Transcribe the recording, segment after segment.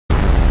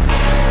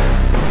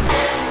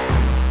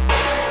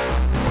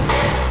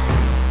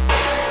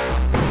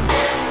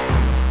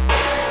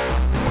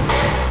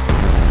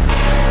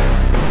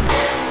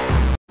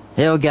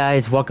Hello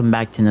guys, welcome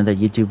back to another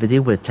YouTube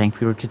video with Tank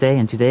Viewer today.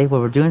 And today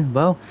what we're doing,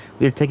 well,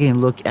 we're taking a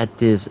look at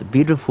this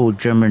beautiful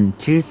German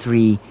Tier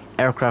 3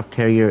 aircraft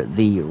carrier,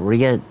 the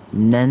Rhein.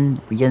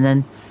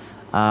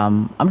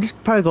 I'm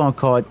just probably going to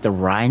call it the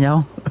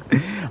Rhino.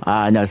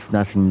 No, it's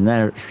nothing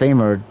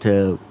samer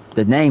to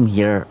the name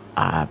here.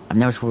 I'm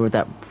not sure what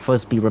that's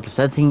supposed to be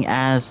representing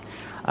as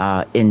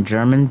in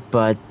German,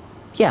 but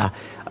yeah,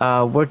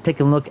 we're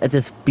taking a look at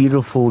this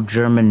beautiful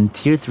German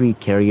Tier 3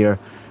 carrier,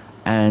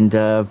 and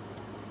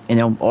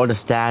all the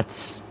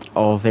stats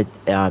of it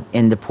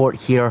in the port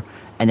here,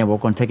 and then we're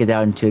going to take it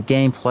out into a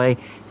gameplay,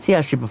 see how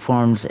she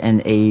performs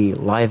in a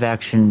live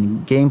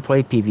action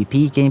gameplay,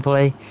 PvP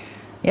gameplay.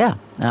 Yeah,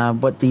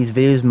 what these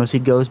videos mostly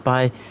goes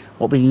by,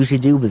 what we usually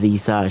do with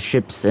these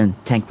ships and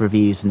tank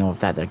reviews and all of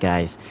that there,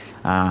 guys.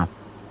 Yeah,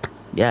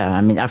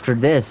 I mean, after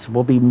this,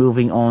 we'll be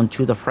moving on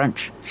to the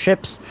French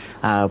ships.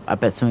 I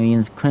bet some of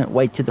you couldn't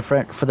wait to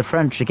for the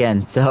French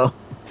again, so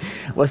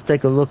let's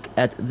take a look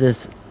at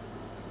this.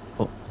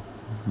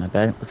 My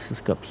bad. Let's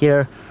just go up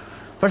here.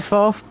 First of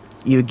all,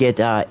 you get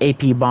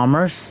AP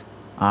bombers.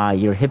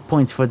 Your hit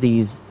points for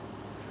these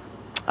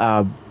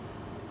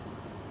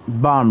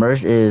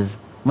bombers is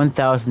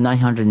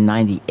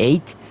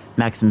 1,998.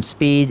 Maximum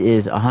speed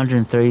is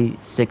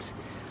 136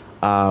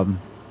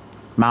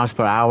 miles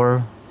per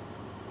hour.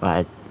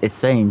 It's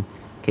saying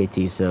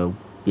KT, so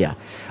yeah.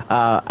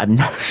 I'm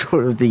not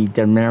sure of the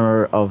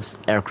diameter of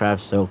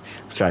aircraft, so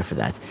sorry for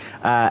that.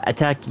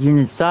 Attack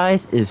unit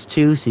size is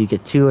 2, so you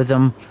get 2 of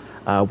them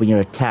when you're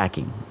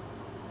attacking.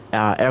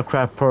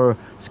 Aircraft per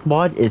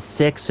squad is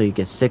 6, so you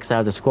get 6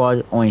 out of the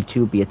squad, only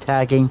 2 be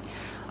attacking.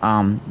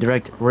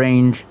 Direct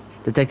range,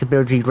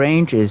 detectability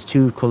range is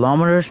 2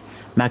 kilometers.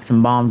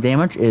 Maximum bomb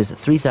damage is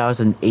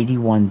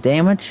 3,081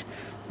 damage.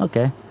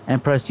 Okay,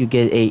 and plus you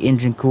get a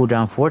engine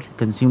cooldown for it.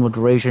 Consumable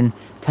duration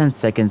 10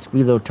 seconds,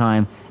 reload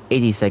time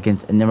 80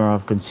 seconds, and number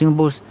of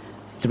consumables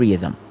 3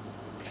 of them.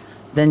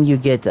 Then you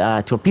get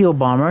torpedo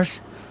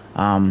bombers.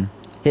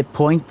 Hit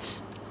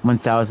points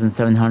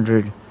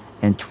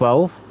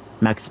 1,712.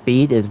 Max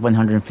speed is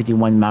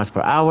 151 miles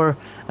per hour.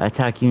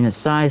 Attack unit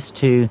size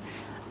 2.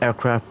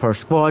 Aircraft per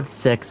squad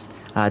 6.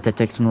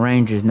 Detection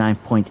range is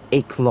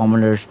 9.8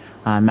 kilometers.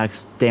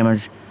 Max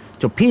damage,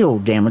 torpedo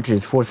damage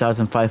is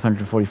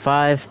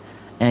 4,545.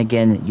 And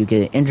again, you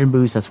get an engine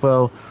boost as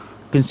well.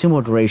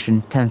 Consumable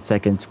duration 10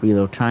 seconds.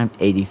 Reload time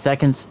 80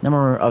 seconds.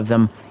 Number of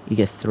them, you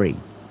get 3.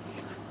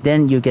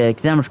 Then you get a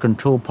damage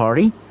control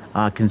party.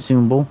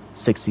 Consumable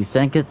 60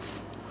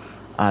 seconds.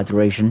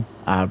 Duration.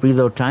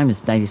 Reload time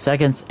is 90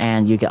 seconds,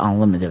 and you get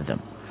unlimited of them.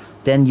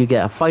 Then you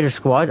get a fighter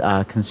squad.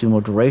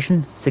 Consumable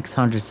duration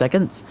 600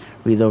 seconds.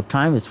 Reload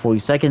time is 40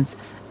 seconds,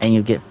 and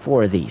you get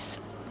 4 of these.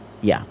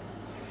 Yeah,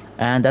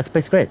 and that's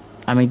basically it.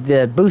 I mean,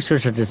 the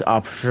boosters are just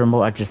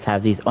optional. I just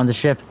have these on the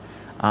ship.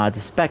 The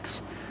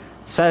specs: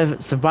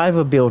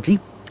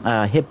 survivability.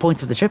 Hit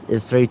points of the ship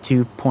is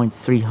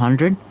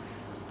 32,300.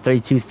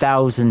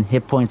 32,000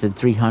 hit points and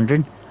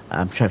 300.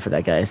 I'm sorry for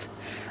that, guys.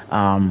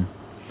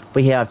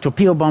 We have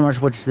torpedo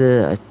bombers, which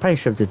I'm pretty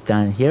sure this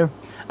down here.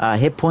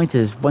 Hit points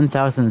is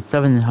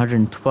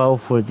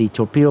 1,712 for the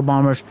torpedo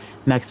bombers.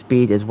 Max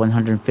speed is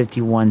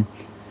 151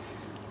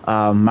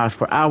 miles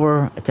per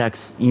hour.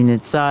 Attacks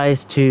unit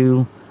size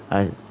 2.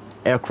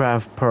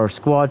 Aircraft per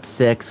squad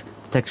 6.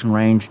 Detection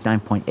range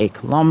 9.8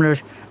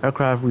 kilometers.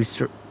 Aircraft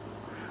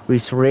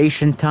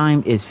restoration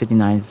time is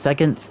 59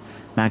 seconds.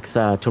 Max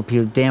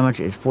torpedo damage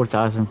is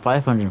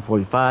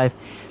 4,545.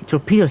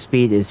 Torpedo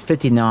speed is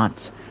 50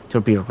 knots.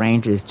 Torpedo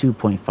range is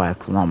 2.5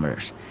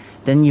 kilometers.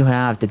 Then you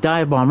have the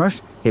dive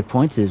bombers. Hit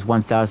points is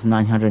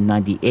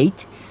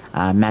 1,998.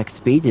 Max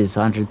speed is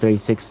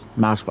 136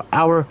 miles per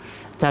hour.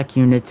 Attack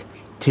unit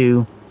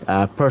 2.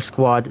 Per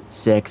squad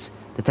 6.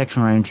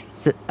 Detection range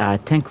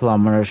 10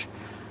 kilometers.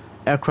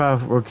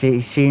 Aircraft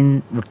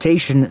rotation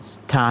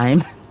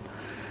time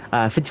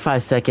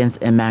 55 seconds,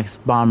 and max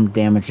bomb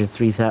damage is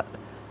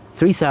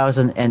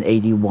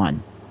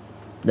 3,081.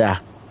 Yeah,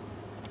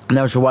 I'm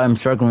not sure why I'm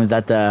struggling with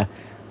that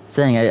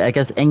saying. I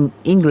guess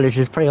English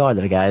is pretty hard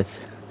there, guys.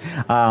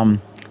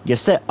 Your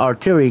set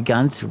artillery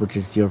guns, which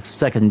is your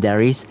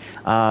secondaries.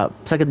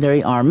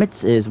 Secondary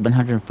armaments is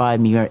 105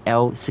 mm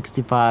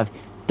L65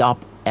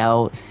 DOP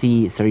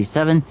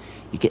LC37.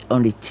 You get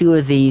only 2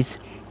 of these.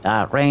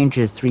 Range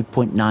is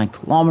 3.9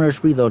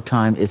 kilometers. Reload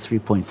time is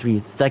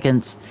 3.3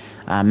 seconds.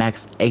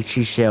 Max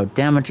HE shell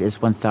damage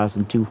is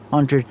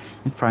 1,200,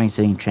 and firing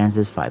saving chance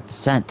is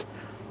 5%.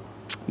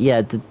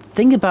 Yeah, the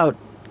thing about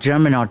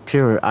German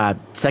artillery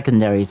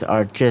secondaries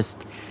are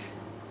just,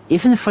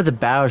 even for the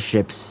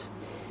battleships,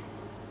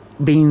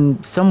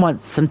 being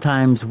somewhat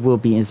sometimes will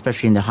be,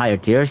 especially in the higher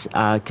tiers,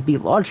 could be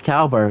large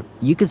caliber.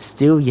 You could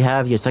still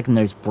have your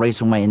secondaries brace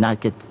away and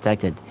not get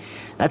detected.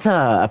 That's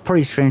a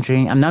pretty strange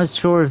thing. I'm not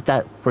sure if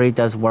that really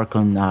does work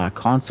on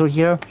console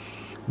here,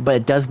 but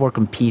it does work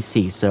on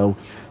PC. So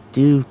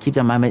do keep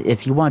that in mind.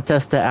 If you want to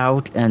test it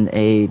out in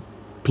a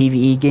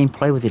PvE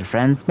gameplay with your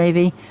friends,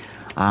 maybe,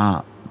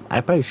 I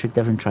probably should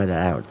definitely try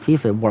that out. See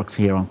if it works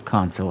here on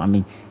console. I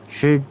mean,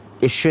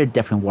 it should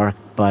definitely work,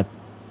 but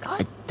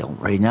I don't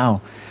really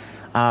know.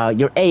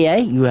 Your AA,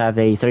 you have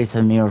a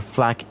 37mm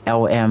flak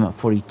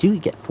LM42. You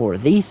get 4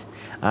 of these.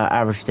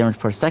 Average damage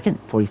per second,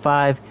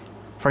 45.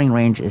 Firing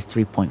range is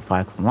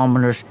 3.5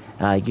 kilometers.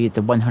 You get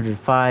the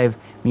 105mm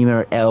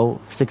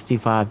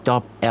L65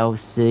 DOP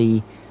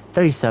LC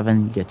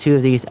 37. You get 2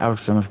 of these.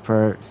 Average damage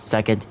per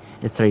second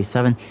is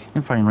 37,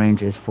 and firing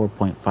range is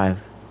 4.5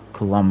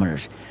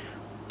 kilometers.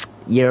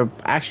 Those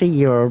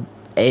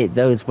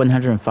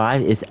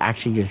 105 is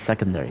actually your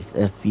secondaries.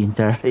 If you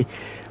entirely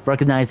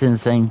recognize it and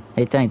saying,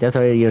 "Hey, Tank, that's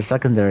already your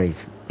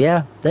secondaries."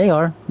 Yeah, they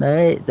are.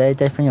 They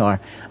definitely are.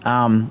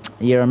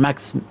 Your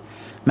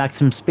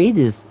maximum speed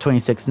is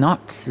 26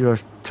 knots. Your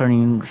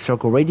turning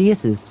circle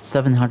radius is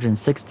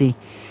 760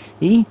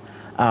 e.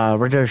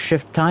 Radar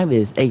shift time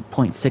is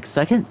 8.6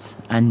 seconds,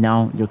 and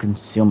now you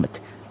consume it.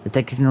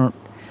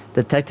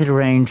 Detected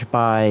range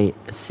by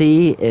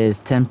sea is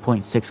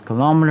 10.6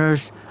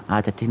 kilometers.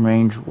 Detected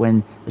range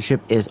when the ship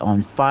is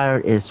on fire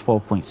is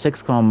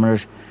 12.6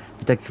 kilometers.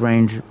 Detected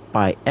range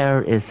by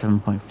air is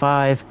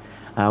 7.5.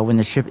 When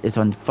the ship is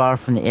on fire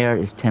from the air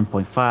is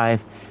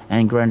 10.5.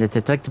 And grounded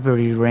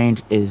detectability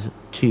range is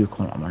 2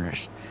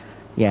 kilometers.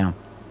 Yeah.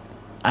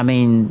 I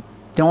mean,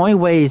 the only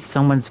way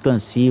someone's going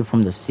to see you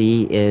from the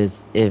sea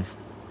is if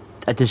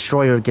a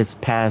destroyer gets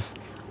past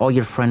all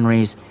your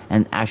friendlies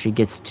and actually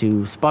gets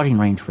to spotting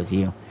range with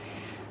you,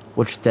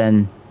 which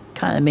then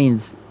kind of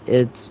means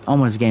it's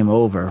almost game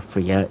over for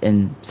you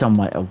in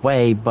somewhat a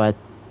way, but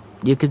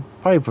you could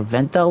probably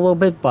prevent that a little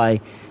bit by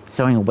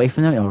staying away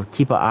from them, or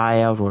keep an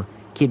eye out, or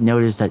keep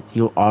notice that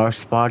you are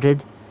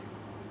spotted.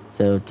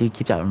 So do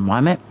keep that in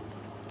mind.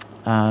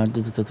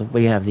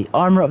 We have the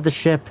armor of the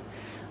ship,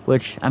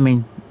 which, I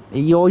mean,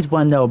 you always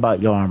want to know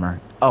about your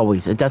armor.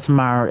 Always. It doesn't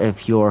matter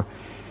if you're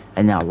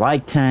an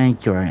light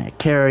tank, you're a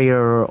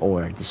carrier,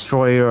 or a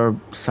destroyer.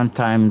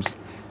 Sometimes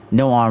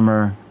no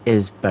armor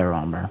is better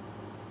armor.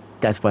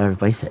 That's what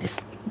everybody says.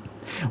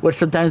 Which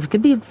sometimes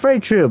could be very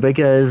true,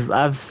 because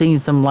I've seen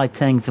some light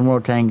tanks and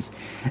war tanks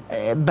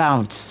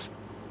bounce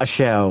a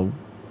shell,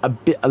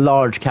 a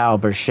large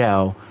caliber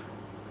shell,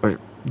 or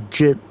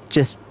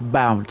just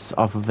bounce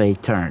off of a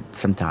turret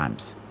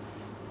sometimes.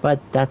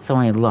 But that's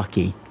only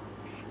lucky.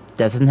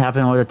 Doesn't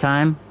happen all the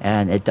time,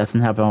 and it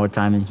doesn't happen all the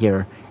time in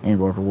here in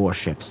World of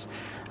Warships.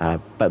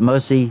 But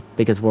mostly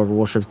because World of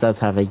Warships does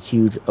have a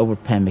huge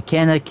overpen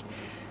mechanic.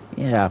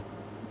 Yeah,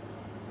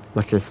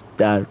 let's just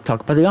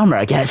talk about the armor,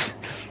 I guess.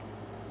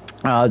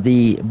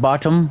 The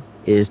bottom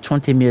is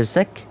 20 meters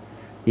thick.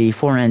 The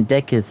fore-end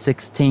deck is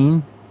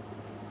 16.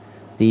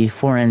 The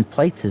fore-end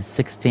plates is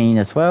 16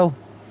 as well.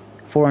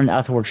 Fore-end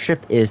outboard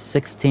ship is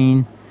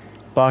 16.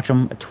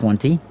 Bottom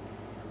 20.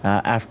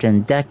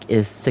 Aft-end deck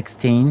is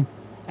 16.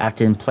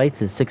 Aft-end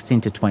plates is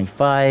 16 to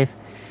 25.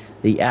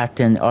 The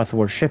aft-end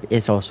outboard ship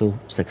is also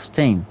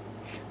 16.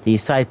 The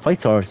side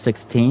plates are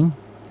 16.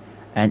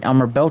 And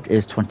armor belt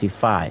is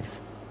 25.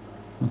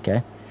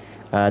 Okay.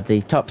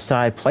 The top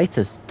side plates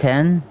is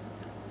 10.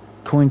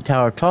 Cooling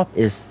tower top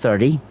is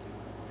 30.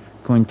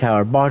 Cooling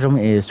tower bottom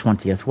is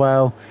 20 as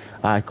well.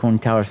 Cooling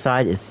tower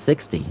side is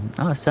 60.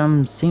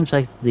 Seems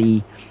like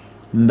the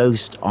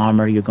most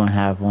armor you're going to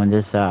have on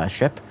this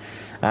ship.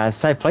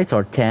 Side plates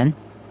are 10.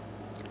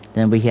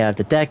 Then we have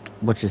the deck,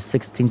 which is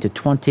 16 to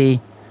 20.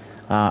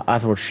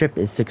 Outboard ship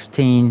is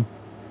 16.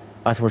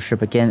 Outboard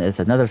ship again is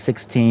another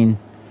 16.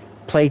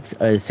 Plates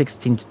are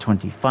 16 to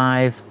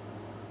 25.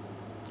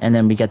 And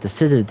then we got the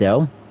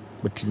Citadel,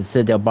 which is the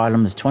Citadel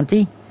bottom is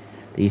 20.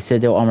 The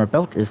Citadel armor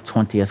belt is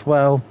 20 as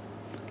well.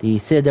 The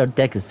Citadel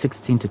deck is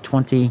 16 to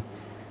 20.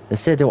 The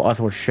Citadel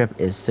outboard ship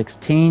is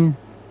 16.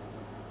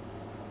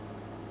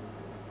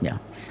 Yeah,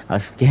 I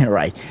was getting it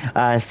right.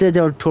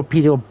 Citadel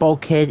torpedo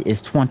bulkhead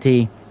is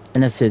 20.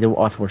 And the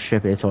Citadel outboard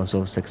ship is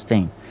also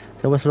 16.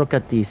 So let's look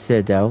at the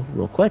Citadel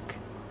real quick.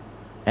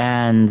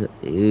 And,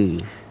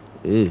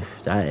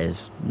 that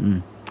is...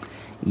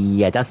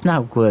 yeah, that's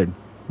not good.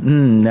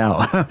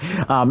 No.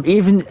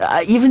 Even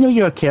though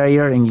you're a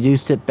carrier and you do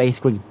sit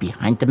basically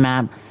behind the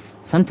map,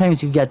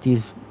 sometimes you get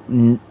these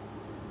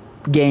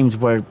games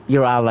where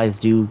your allies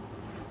do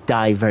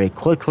die very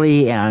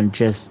quickly, and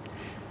just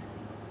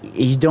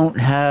you don't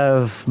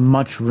have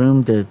much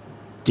room to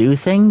do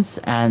things.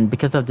 And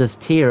because of this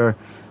tier,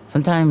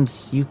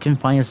 sometimes you can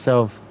find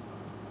yourself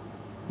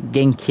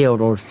getting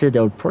killed or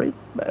citadel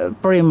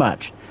pretty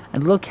much.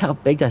 And look how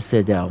big that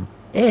citadel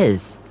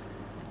is.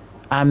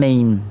 I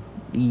mean,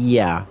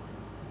 yeah,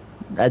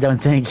 I don't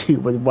think you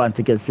would want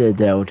to get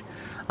citadeled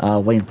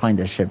when you're playing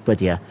this ship.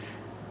 But yeah,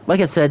 like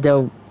I said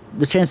though,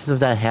 the chances of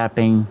that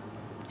happening,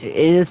 it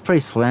is pretty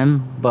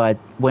slim. But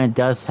when it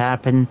does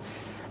happen,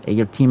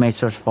 your teammates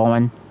start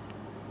falling.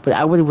 But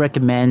I would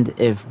recommend,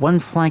 if one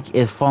flank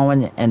is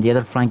falling and the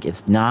other flank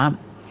is not,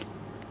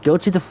 go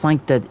to the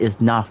flank that is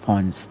not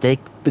falling. Stick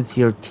with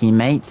your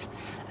teammates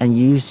and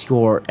use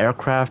your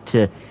aircraft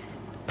to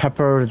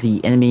pepper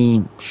the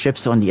enemy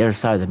ships on the other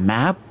side of the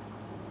map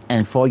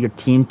and follow your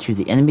team to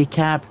the enemy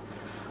cap.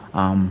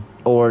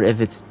 Or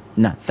if it's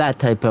not that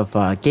type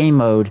of game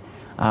mode,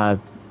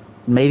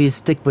 maybe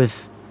stick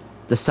with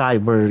the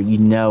side where you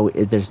know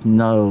there's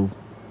no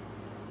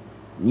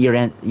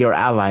your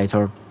allies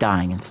are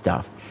dying and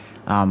stuff,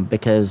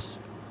 because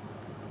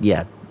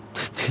yeah,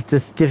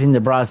 just giving the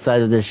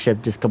broadside of this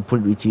ship just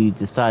completely to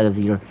the side of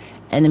your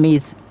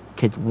enemies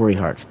could worry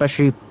hard,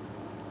 especially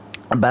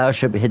a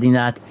battleship hitting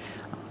that.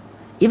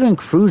 Even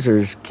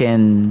cruisers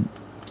can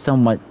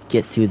somewhat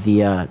get through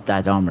the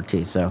that armor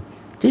too. So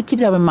do keep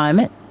that in mind,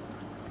 mate.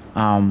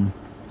 Um,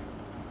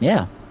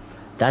 yeah,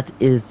 that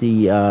is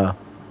the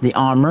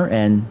armor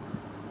and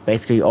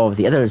basically all of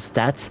the other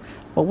stats.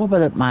 But what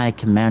about my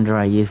commander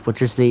I use,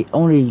 which is the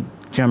only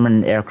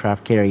German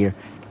aircraft carrier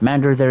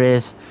commander there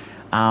is?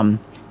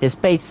 His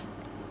base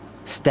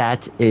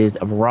stat is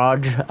a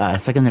barrage.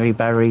 Secondary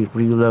battery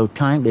reload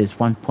time is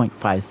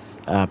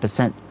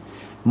 1.5%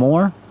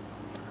 more.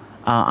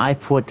 I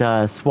put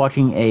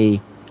swatting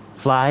a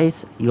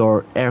flies.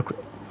 Your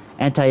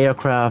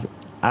anti-aircraft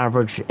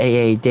average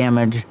AA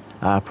damage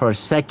per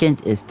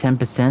second is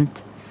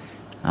 10%.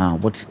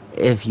 Which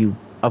if you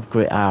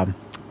upgrade,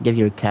 give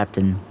your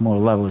captain more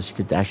levels, you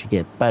could actually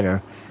get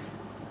better.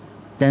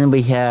 Then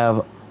we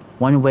have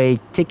one-way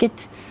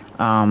ticket.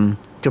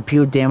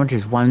 Torpedo damage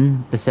is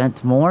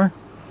 1% more.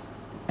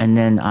 And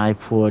then I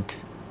put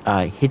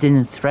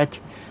hidden threat.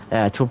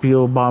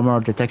 Torpedo bomber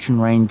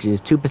detection range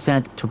is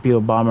 2%. Torpedo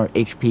bomber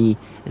HP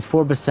is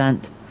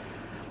 4%.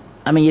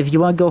 I mean, if you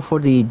want to go for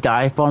the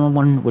dive bomber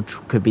one, which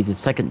could be the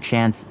second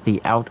chance,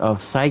 the out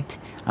of sight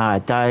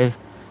dive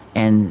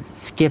and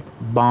skip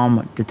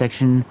bomb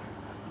detection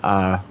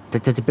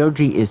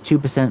detectability is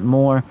 2%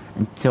 more,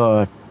 and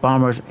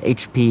bomber's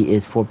HP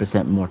is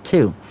 4% more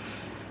too.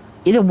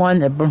 Either one,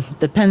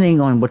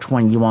 depending on which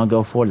one you want to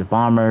go for, the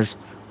bombers,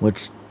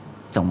 which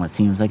somewhat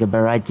seems like a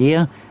better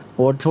idea,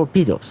 or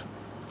torpedoes.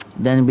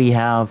 Then we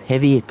have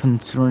heavy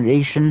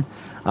consideration.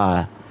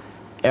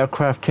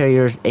 Aircraft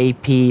carriers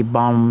AP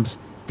bombs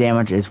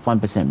damage is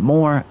 1%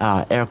 more.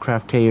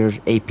 Aircraft carriers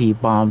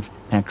AP bombs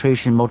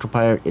penetration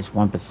multiplier is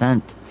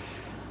 1%.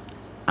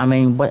 I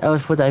mean, what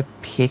else would I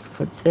pick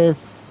for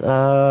this?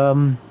 I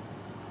mean,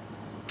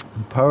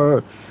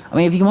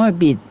 if you want to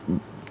be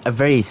a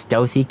very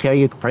stealthy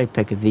carrier, you could probably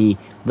pick the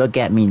Look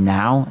at Me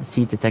Now,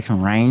 see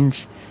detection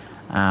range,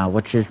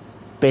 which is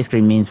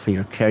basically means for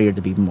your carrier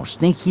to be more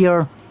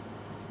sneakier,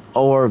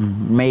 or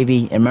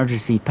maybe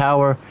emergency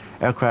power.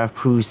 Aircraft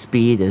cruise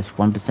speed is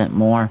 1%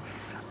 more.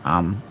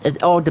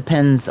 It all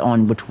depends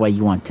on which way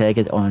you want to take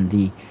it. On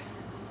the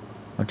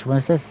which one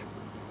is this?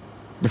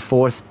 The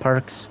fourth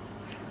perk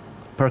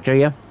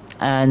area,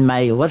 and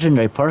my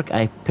legendary perk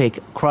I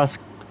pick Crux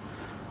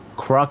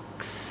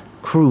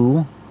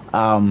Crew.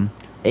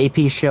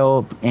 AP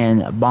shell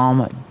and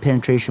bomb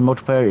penetration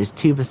multiplier is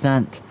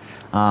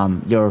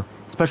 2%. Your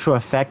special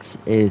effects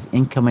is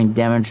incoming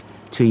damage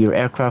to your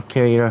aircraft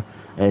carrier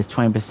is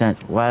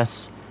 20%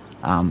 less.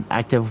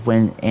 Active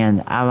when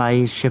an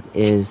ally ship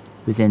is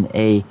within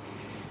a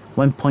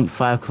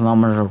 1.5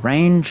 kilometer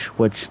range,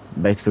 which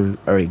basically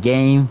early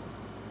game,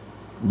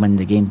 when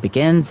the game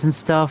begins and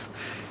stuff.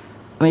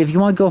 I mean, if you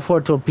want to go for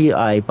a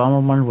torpedo bomber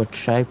one,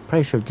 which I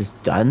probably should have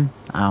just done.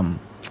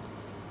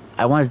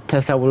 I wanted to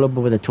test out a little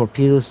bit with the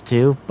torpedoes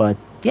too, but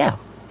yeah,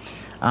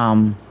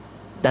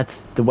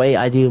 that's the way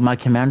I do my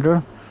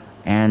commander.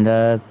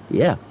 And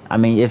yeah, I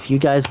mean, if you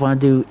guys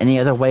want to do any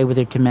other way with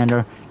your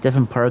commander,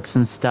 different perks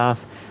and stuff,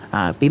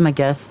 be my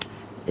guest.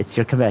 It's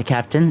your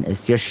captain,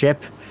 it's your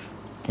ship,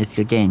 it's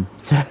your game.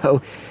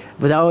 So,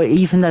 without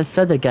even that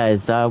said,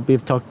 guys,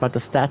 we've talked about the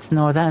stats and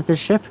all that of this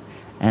ship,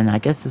 and I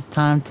guess it's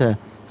time to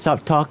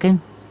stop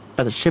talking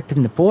about the ship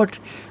in the port,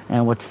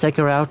 and we'll take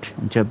her out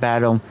into a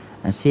battle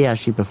and see how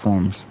she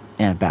performs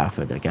in a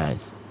battlefield there,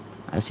 guys.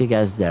 I'll see you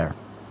guys there.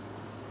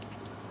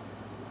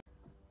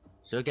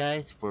 So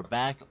guys, we're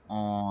back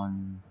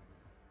on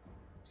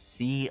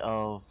Sea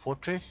of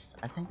Fortress,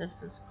 I think that's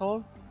what it's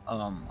called.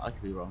 I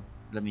could be wrong.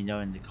 Let me know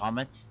in the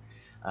comments.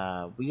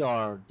 We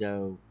are,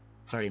 though,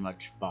 very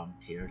much bomb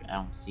tiered. I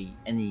don't see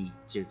any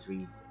tier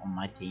 3s on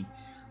my team,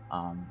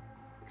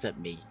 except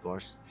me, of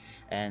course.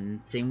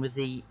 And same with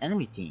the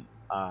enemy team.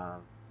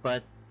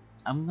 But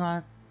I'm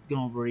not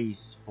gonna really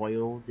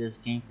spoil this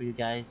game for you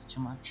guys too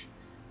much.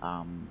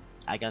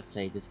 I gotta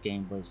say, this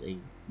game was a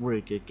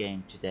really good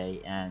game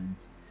today, and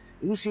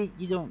usually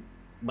you don't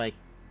like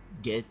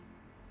get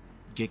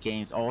good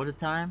games all the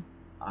time.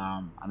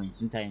 I mean,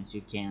 sometimes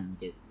you can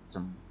get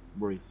some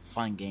really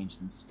fun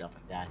games and stuff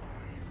like that.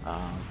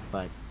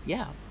 But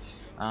yeah.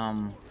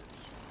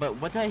 But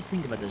what do I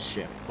think about this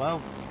ship?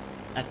 Well,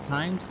 at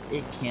times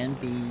it can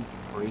be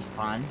pretty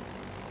fun.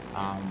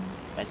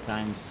 At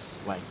times,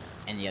 like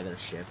any other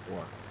ship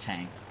or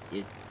tank,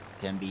 it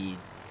can be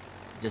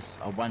just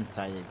a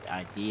one-sided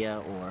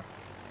idea or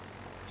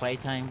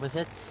playtime with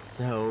it.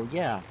 So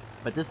yeah,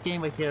 but this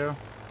game right here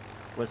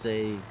was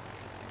a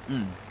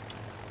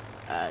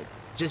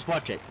just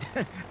watch it.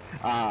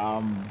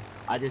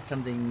 I did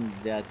something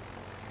that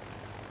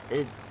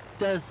it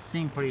does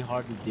seem pretty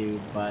hard to do,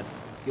 but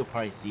you'll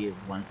probably see it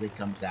once it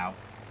comes out.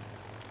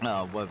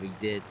 What we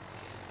did,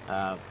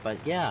 but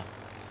yeah.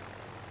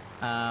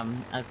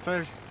 At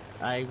first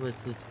I was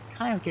just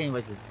kind of getting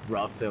like this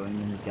raw feeling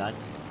in the gut,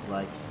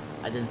 like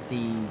I didn't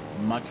see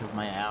much of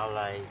my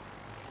allies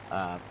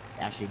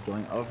actually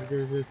going over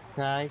to this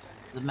side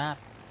of the map.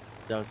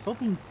 So I was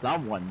hoping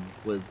someone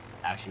would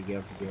actually get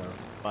over here,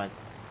 but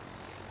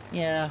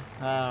yeah,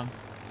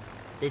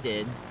 they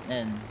did.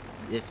 And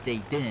if they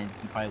didn't,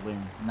 you probably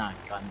would not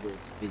gotten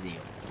this video.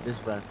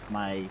 This was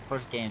my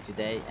first game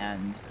today,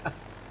 and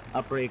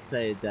I'm pretty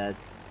excited that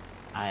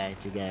I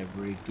actually got a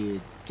really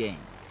good game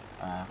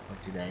for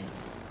today's.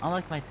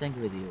 Unlike my tank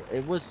video,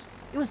 it was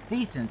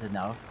decent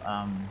enough.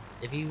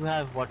 If you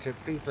have watched it,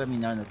 please let me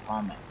know in the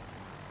comments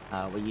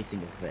what you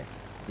think of it.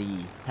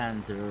 The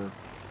Panzer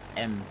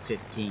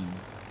M15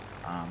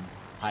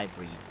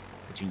 hybrid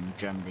between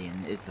Germany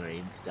and Italy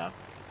and stuff.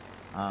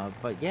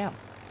 But yeah,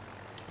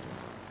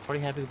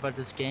 pretty happy about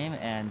this game,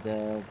 and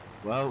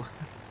well,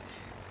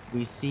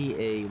 we see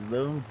a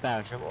lone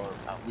battleship, or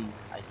at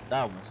least I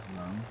thought it was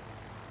lone.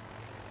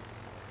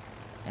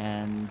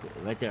 And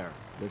right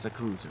there's a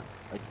cruiser.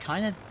 I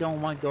kind of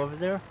don't want to go over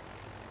there,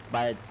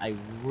 but I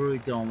really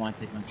don't want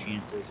to take my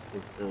chances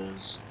with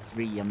those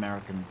 3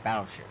 American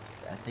battleships.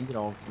 I think it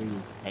all 3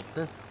 is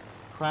Texas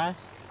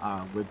class,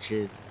 which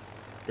is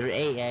their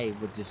AA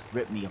would just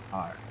rip me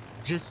apart.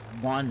 Just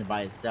one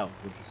by itself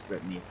would just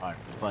rip me apart,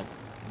 but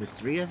with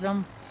 3 of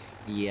them,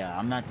 yeah,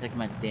 I'm not taking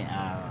my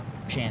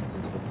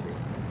chances with 3.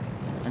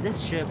 And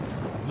this ship,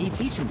 he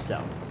beats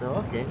himself, so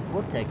okay,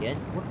 we'll take it,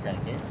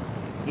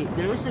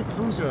 there is a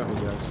cruiser over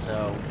here,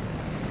 so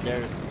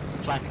there's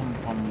flag coming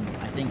from,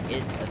 I think,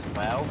 it as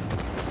well,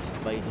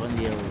 but he's on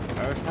the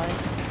other side.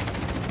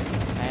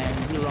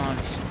 And he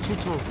launched 2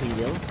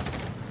 torpedoes.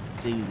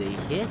 Do they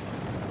hit?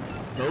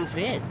 Both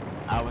hit.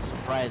 I was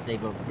surprised they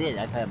both did.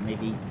 I thought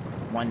maybe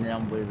one of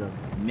them would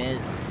have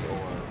missed or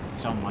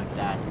something like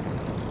that.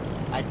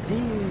 I do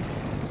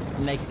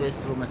make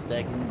this little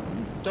mistake.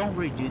 Don't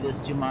really do this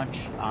too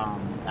much. I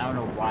don't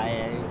know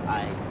why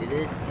I did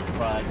it,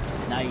 but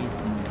now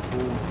he's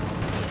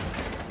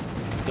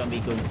gonna be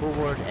going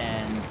forward,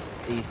 and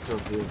these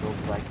torpedoes look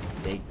like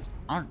they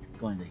aren't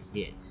going to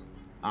hit.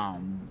 I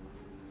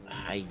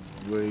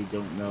really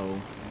don't know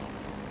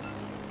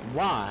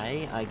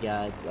why I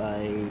got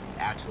a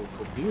actual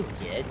torpedo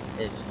hit,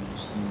 if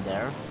you've seen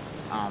there.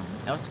 I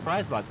was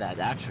surprised about that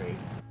actually,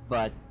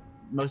 but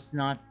it's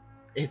not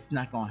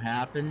gonna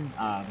happen.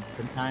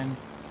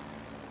 Sometimes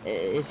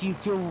if you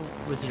feel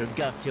with your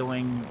gut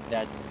feeling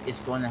that it's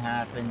going to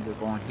happen, you're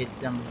going to hit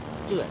them,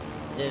 do it.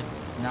 If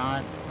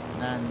not,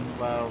 then,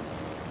 well,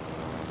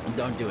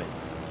 don't do it.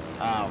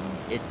 I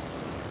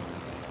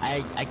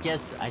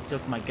guess I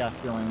took my gut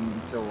feeling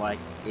and feel like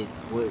it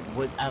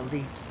would at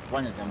least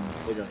one of them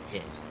would have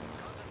hit.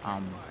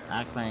 I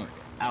asked my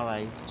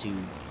allies to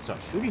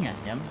start shooting at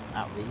him,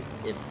 at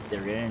least, if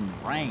they're in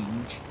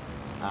range.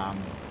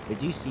 We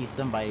do see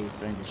somebody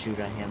starting to shoot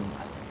at him.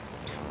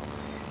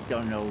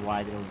 Don't know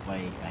why they're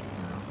way back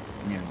there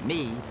near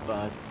me,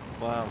 but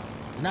well,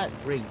 not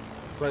really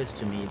close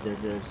to me.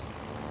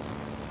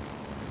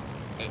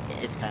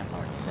 It's kind of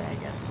hard to say, I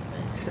guess.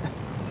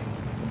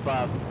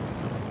 But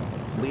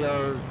we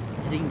are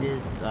hitting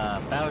this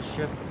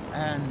battleship,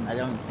 and I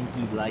don't think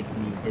he likes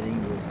me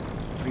hitting with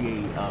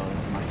 3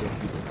 of my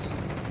torpedoes.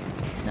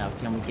 Now,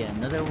 can we get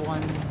another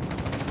one?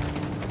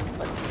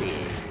 Let's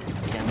see.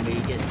 Can we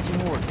get 2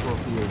 more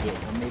torpedo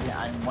hits, or maybe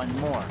one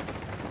more?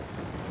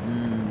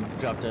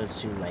 Dropped those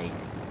too late.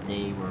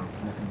 They were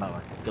nothing but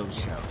like ghost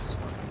shells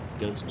or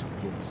ghost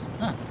torpedoes.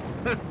 Huh.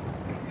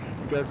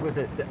 Goes with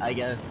it, I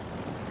guess.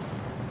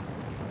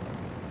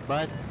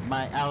 But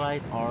my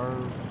allies are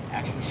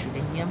actually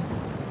shooting him.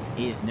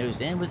 He's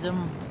nose in with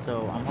them,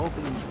 so I'm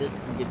hoping this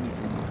can give me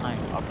some kind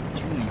of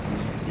opportunity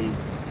to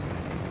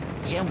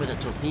hit him with a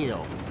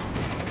torpedo.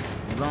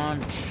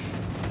 Launch.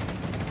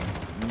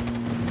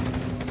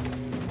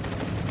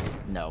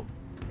 No.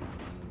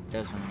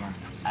 Doesn't run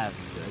as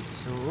good,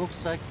 so it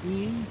looks like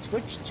we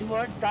switched to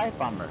our dive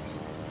bombers,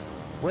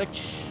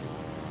 which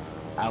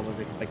I was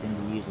expecting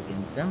to use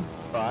against him,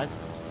 but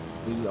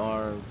we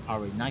are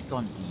probably not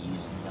going to be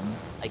using them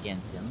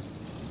against him.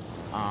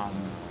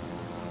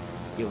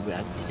 You'll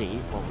have to see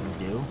what we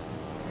do.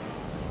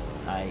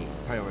 I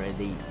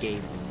already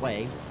gave it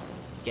away.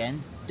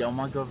 Again, don't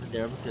want to go over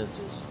there because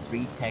there's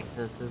 3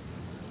 Texases,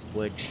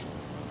 which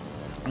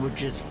would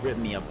just rip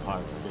me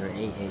apart with their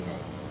AAA.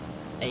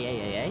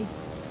 AA.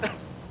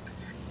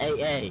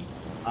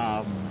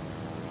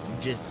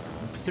 Just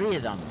 3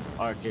 of them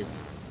are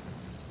just,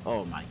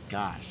 oh my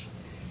gosh.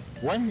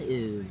 1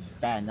 is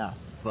bad enough,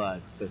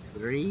 but for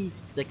 3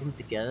 sticking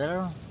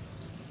together,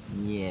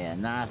 yeah,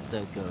 not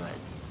so good.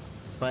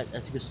 But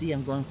as you can see,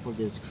 I'm going for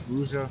this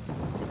cruiser.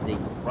 It's a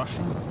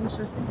Russian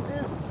cruiser, I think it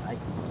is. I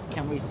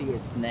can't really see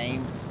its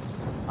name.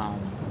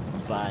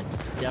 But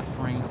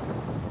definitely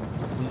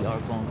we are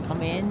going to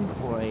come in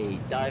for a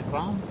dive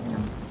bomb.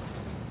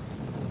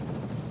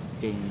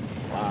 Getting,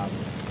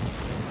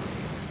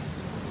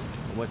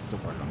 what's the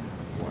word I'm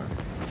looking for?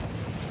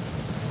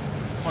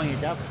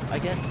 Pointed up, I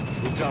guess.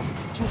 We dropped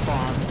 2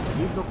 bombs.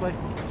 These look like,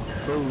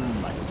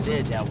 boom, a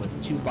citadel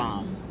with 2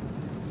 bombs.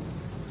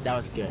 That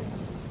was good.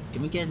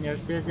 Can we get near a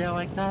citadel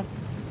like that?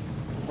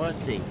 Well, let's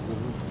see.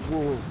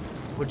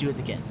 we'll do it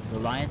again.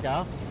 We'll line it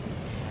up.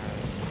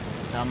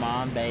 Come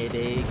on,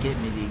 baby, give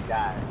me the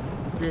guy.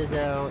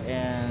 Citadel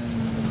and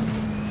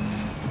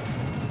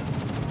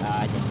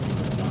I don't think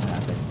it's gonna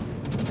happen.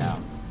 No,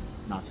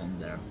 nothing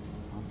there.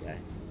 Okay.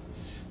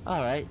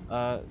 Alright,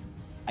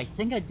 I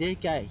think I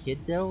did get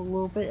hit there a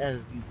little bit.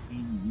 As you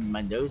see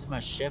my nose of my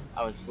ship,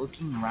 I was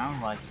looking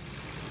around like,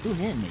 who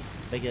hit me?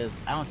 Because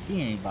I don't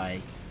see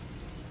anybody.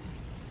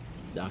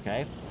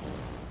 Okay.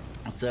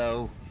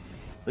 So,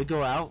 we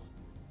go out,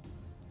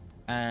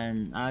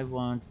 and I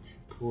want to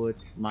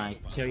put my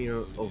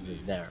carrier over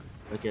there.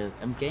 Because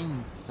I'm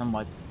getting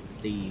somewhat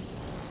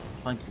these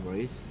funky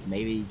worries.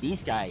 Maybe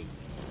these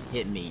guys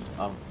hit me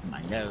off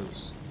my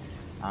nose.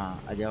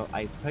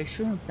 I probably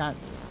should not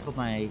put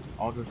my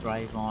auto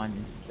drive on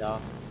and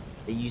stuff.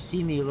 But you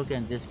see me looking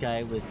at this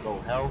guy with low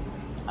health.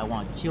 I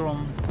want to kill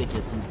him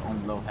because he's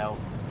on low health.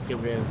 Get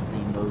rid of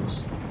the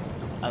most,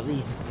 at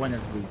least one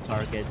of the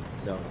targets.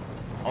 So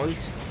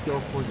always go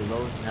for the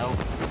lowest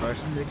health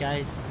person there,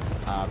 guys.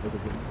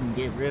 Because if you can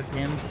get rid of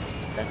him,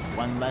 that's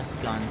one less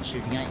gun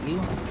shooting at you,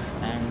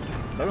 and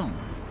boom,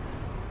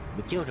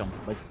 we killed him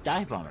with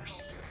dive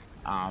bombers.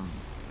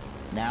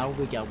 Now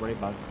we gotta worry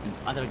about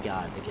the other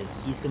guy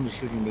because he's gonna be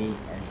shooting me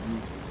and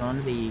he's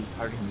gonna be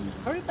hurting me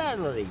very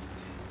badly.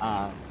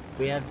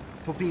 We have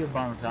torpedo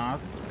bombers on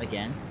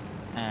again,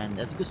 and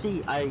as you can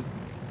see, I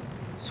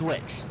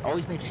switch.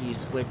 Always make sure you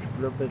switch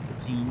a little bit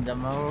between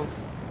them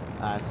both,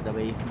 so that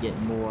way you can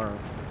get more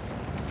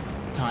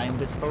time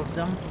with both of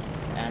them.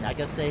 And I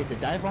gotta say, the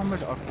dive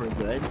bombers are pretty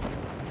good,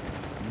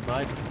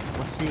 but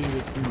let's see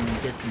if we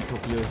can get some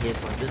torpedo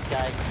hits on this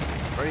guy.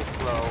 Very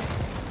slow.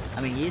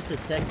 I mean, he's at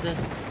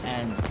Texas,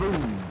 and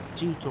boom,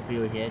 2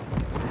 torpedo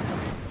hits.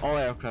 All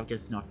aircraft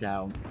gets knocked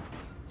out.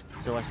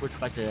 So I switch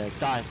back to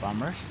dive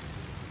bombers.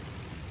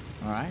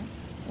 Alright,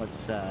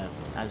 let's,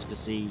 as you can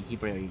see, he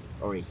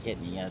already hit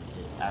me as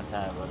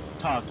I was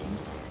talking.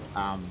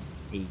 I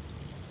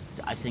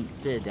think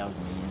Citadel'd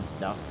me and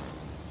stuff.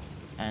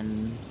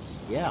 And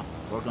yeah,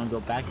 we're gonna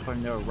go back for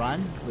another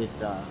run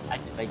with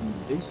activating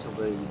the boost so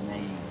where the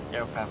main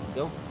aircraft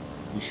will go.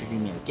 He's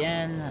shooting me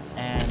again,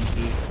 and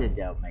he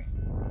Citadel'd me.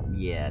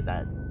 Yeah,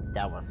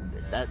 that wasn't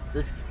good.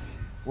 This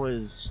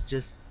was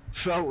just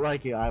felt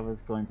like I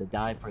was going to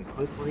die pretty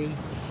quickly.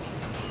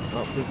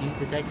 But we do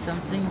detect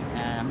something,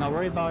 and I'm not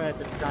worried about it at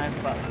the time,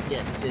 but we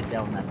get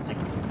Citadel in that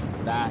Texas.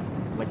 That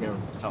weather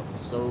felt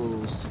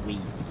so sweet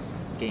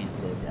getting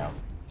Citadel.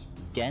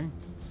 Again,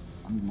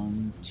 I'm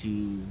going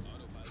to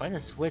try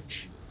to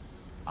switch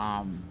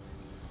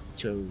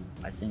to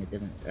I think a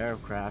different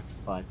aircraft,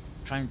 but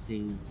trying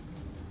to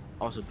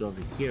also go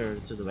over here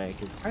so that way I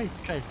could probably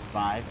try to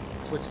survive.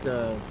 Switch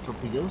the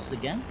torpedoes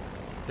again.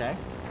 Okay.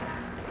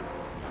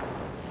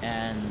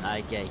 And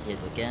I get hit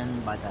again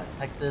by that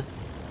Texas.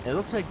 It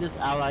looks like this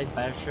allied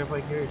battleship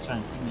right here is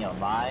trying to keep me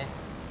alive.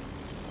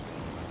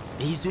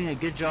 He's doing a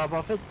good job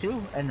of it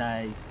too, and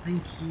I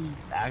think he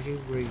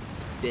actually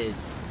did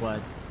what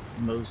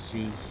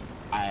mostly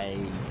I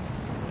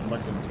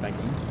wasn't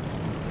expecting.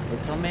 We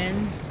come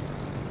in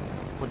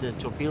for this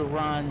torpedo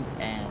run,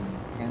 and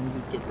can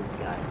we get this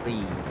guy,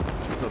 please?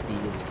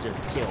 Torpedoes,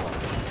 just kill him.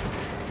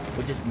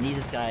 We just need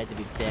this guy to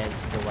be dead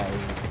so the way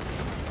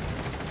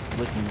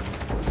we can.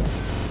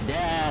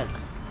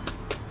 Yes!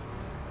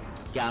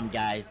 Got him,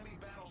 guys.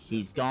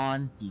 He's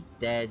gone, he's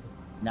dead.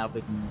 Now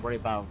we can worry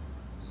about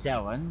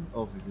sailing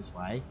over this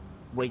way,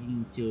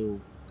 waiting to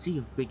see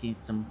if we can get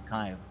some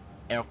kind of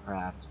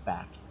aircraft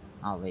back,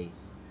 at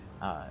least.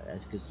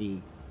 As you can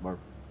see, we're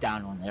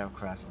down on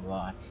aircraft a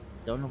lot.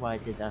 Don't know why I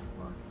did that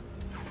for.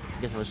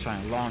 I guess I was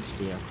trying to launch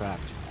the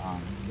aircraft,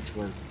 which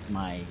was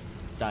my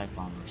dive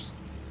bombers.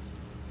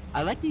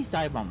 I like these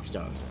dive bombers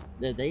though.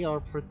 They are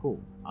pretty cool.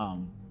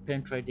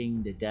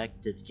 Penetrating the deck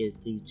to get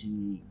to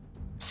the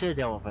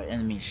citadel of an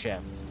enemy ship,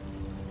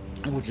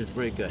 which is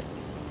really good.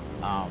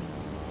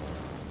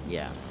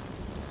 Yeah.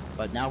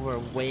 But now we're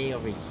way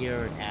over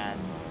here, and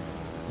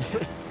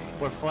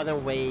we're farther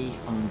away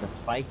from the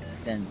fight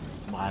than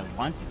I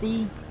want to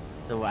be.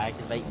 So I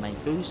activate my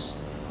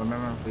boost.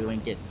 Remember, we only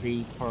get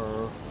 3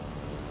 per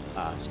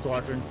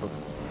squadron for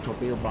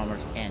torpedo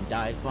bombers and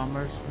dive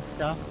bombers and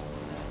stuff.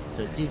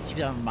 So do keep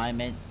that in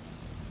mind.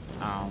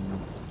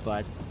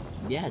 But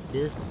yeah,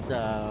 this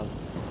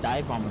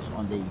dive bombers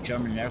on the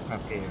German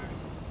aircraft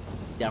carriers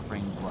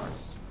definitely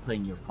worth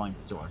putting your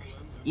points towards.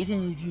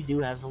 Even if you do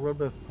have a little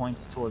bit of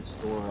points towards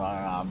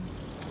your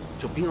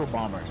torpedo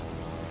bombers,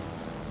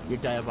 your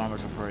dive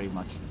bombers are pretty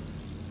much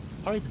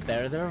probably the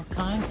better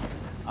kind.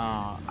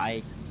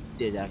 I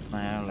did ask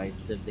my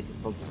allies if they could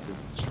focus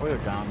this destroyer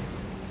down,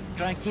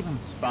 try and keep them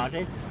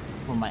spotted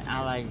for my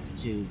allies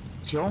to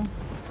kill them.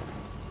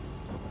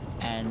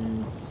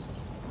 And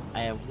I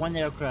have 1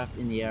 aircraft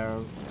in the air,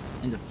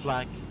 in the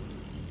flak,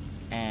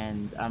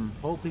 and I'm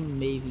hoping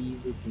maybe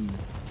we can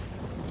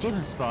keep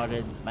him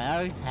spotted. My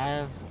allies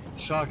have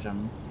shot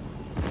him,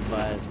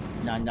 but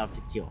not enough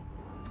to kill.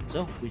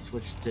 So we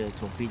switched to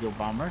torpedo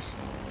bombers,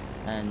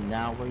 and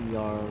now we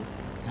are,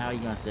 how are you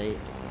gonna say,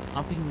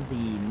 humping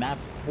the map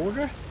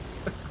border?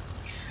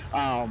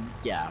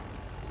 Yeah.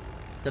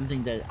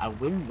 something that I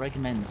wouldn't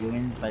recommend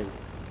doing, but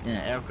in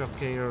an aircraft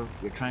carrier,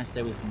 you're trying to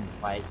stay away from the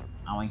fight.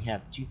 I only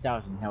have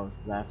 2,000 health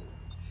left,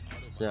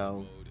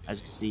 so as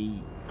you can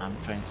see, I'm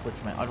trying to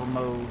switch my auto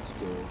mode to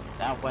go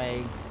that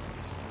way.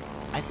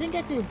 I think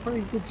I did a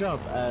pretty good job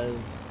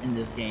as in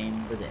this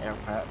game with the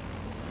aircraft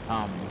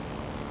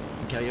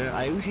carrier.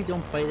 I usually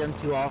don't play them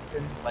too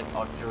often, like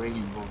artillery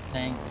and little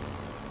tanks.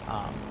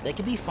 They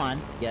can be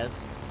fun,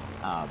 yes,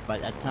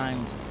 but at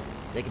times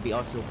they can be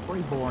also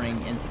pretty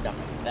boring and stuff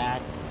like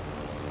that.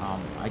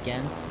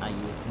 Again, I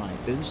use my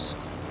boost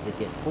to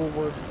get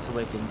forward so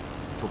I can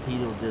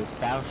torpedo this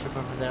battleship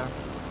over there.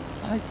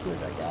 How many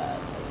skills I got?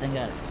 I think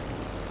I got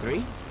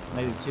 3,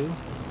 maybe 2.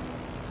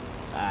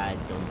 I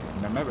don't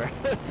remember.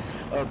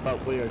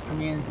 But we are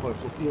coming in for a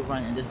torpedo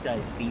run, and this guy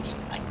is beached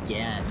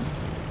again,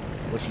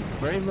 which is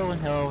very low in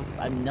health.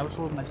 I'm never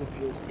sure if my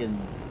torpedoes can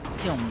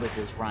kill him with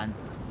this run,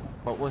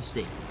 but we'll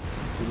see.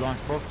 We launch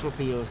both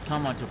torpedoes.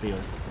 Come on, torpedoes.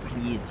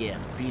 Please get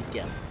him. Please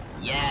get him.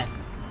 Yes!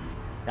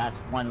 That's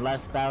one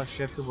less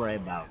battleship to worry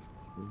about.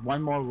 There's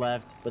one more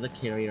left with a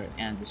carrier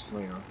and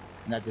destroyer.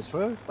 And that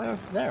destroyer is right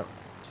over there.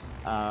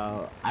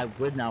 I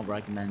would not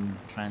recommend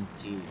trying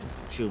to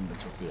shoot him with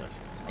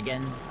torpedoes.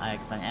 Again, I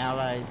ask my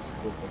allies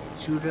so they can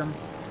shoot him.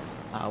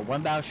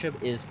 One battleship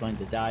is going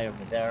to die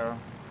over there.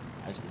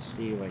 As you can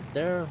see right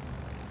there.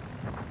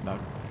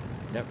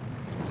 Yep,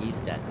 he's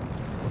dead.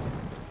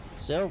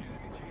 So,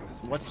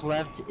 what's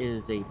left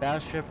is a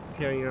battleship,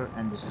 carrier,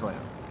 and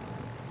destroyer.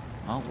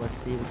 Well,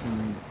 let's see if we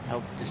can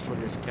help destroy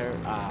this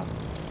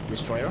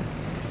destroyer.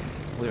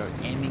 We are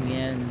aiming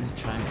in,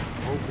 trying to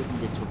hope we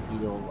can get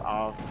torpedo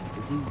off.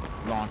 We do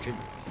launch it.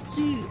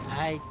 So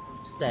I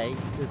stay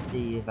to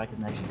see if I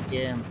can actually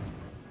get him,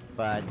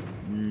 but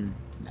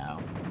no.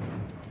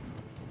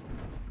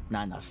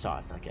 Not enough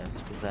sauce, I guess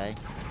you could say.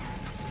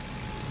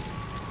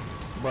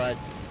 But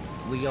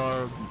we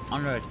are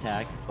under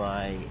attack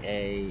by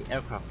a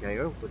aircraft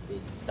carrier, which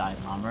is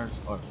dive bombers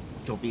or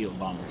torpedo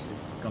bombers.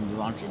 It's going to be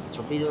launching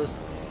torpedoes.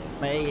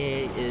 My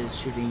AA is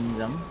shooting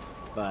them,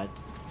 but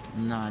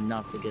not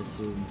enough to get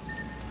through.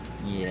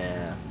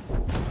 Yeah.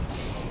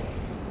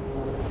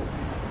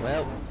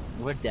 Well,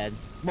 we're dead.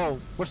 Well,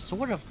 we're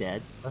sort of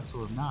dead, but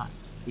sort of not.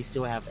 We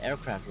still have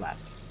aircraft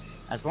left.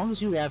 As long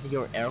as you have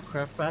your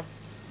aircraft left,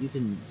 you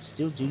can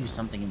still do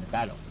something in the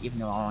battle, even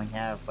though I only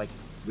have like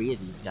 3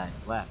 of these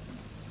guys left.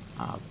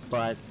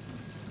 But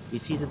you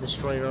see the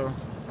destroyer,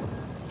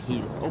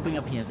 he's opening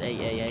up his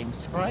AA. I'm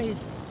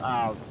surprised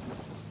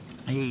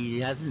he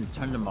hasn't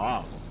turned them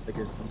off,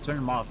 because if you turn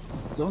them off,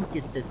 you don't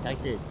get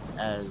detected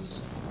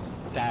as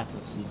fast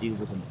as you do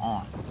with them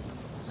on.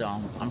 So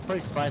I'm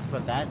pretty surprised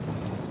about that,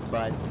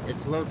 but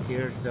it's low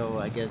tier, so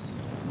I guess,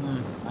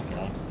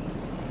 okay.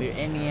 We're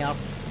aiming up,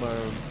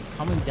 we're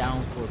coming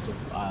down for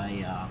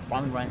a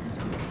bombing run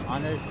into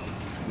on us.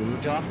 You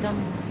dropped them?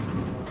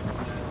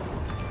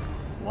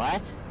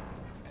 What?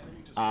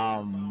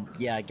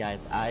 Yeah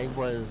guys, I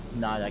was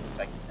not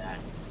expecting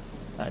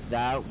that.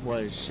 That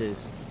was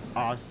just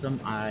awesome.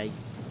 I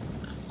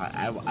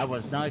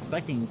was not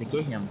expecting to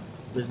get him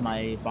with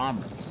my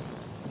bombers.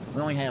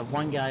 We only have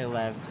one guy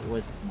left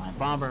with my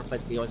bomber,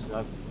 but we also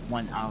have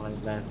one ally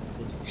left,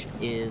 which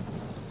is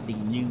the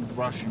new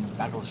Russian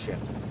battleship.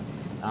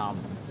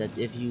 That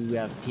if you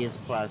have PS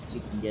Plus,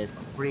 you can get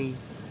for free.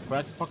 For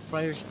Xbox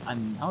players,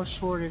 I'm not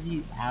sure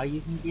how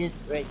you can get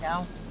right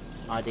now.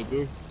 They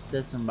did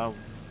say something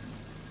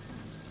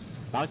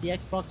about the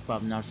Xbox,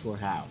 but I'm not sure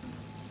how.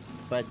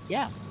 But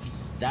yeah,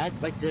 that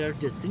right there,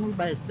 just singly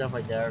by itself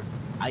right there,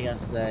 I gotta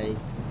say,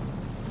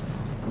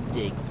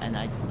 dig. And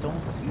I don't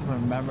even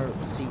remember,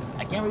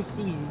 I can't really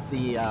see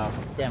the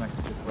damage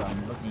because where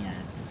I'm looking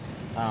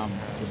at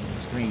with the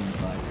screen,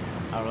 but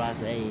our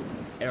last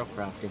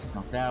aircraft is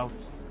knocked out.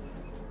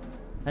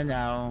 And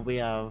now we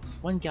have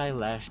one guy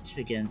left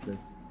against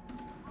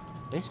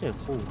basically a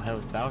full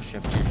health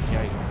battleship and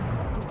carrier.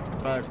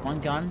 But one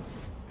gun,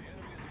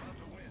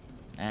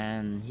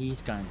 and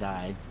he's gonna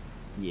die.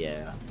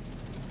 Yeah.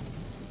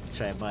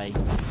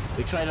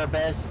 We tried our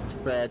best,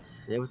 but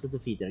it was a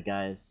defeat there,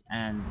 guys.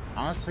 And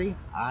honestly,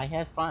 I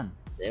had fun.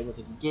 It was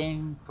a good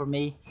game for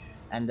me,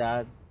 and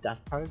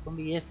that's probably gonna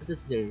be it for this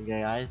video,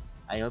 guys.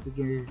 I hope you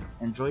guys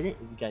enjoyed it.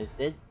 If you guys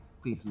did,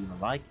 please leave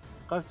a like,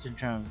 subscribe to the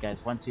channel if you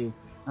guys want to,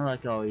 and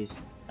like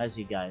always, I'll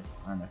see you guys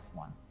on the next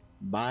one.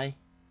 Bye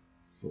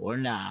for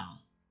now.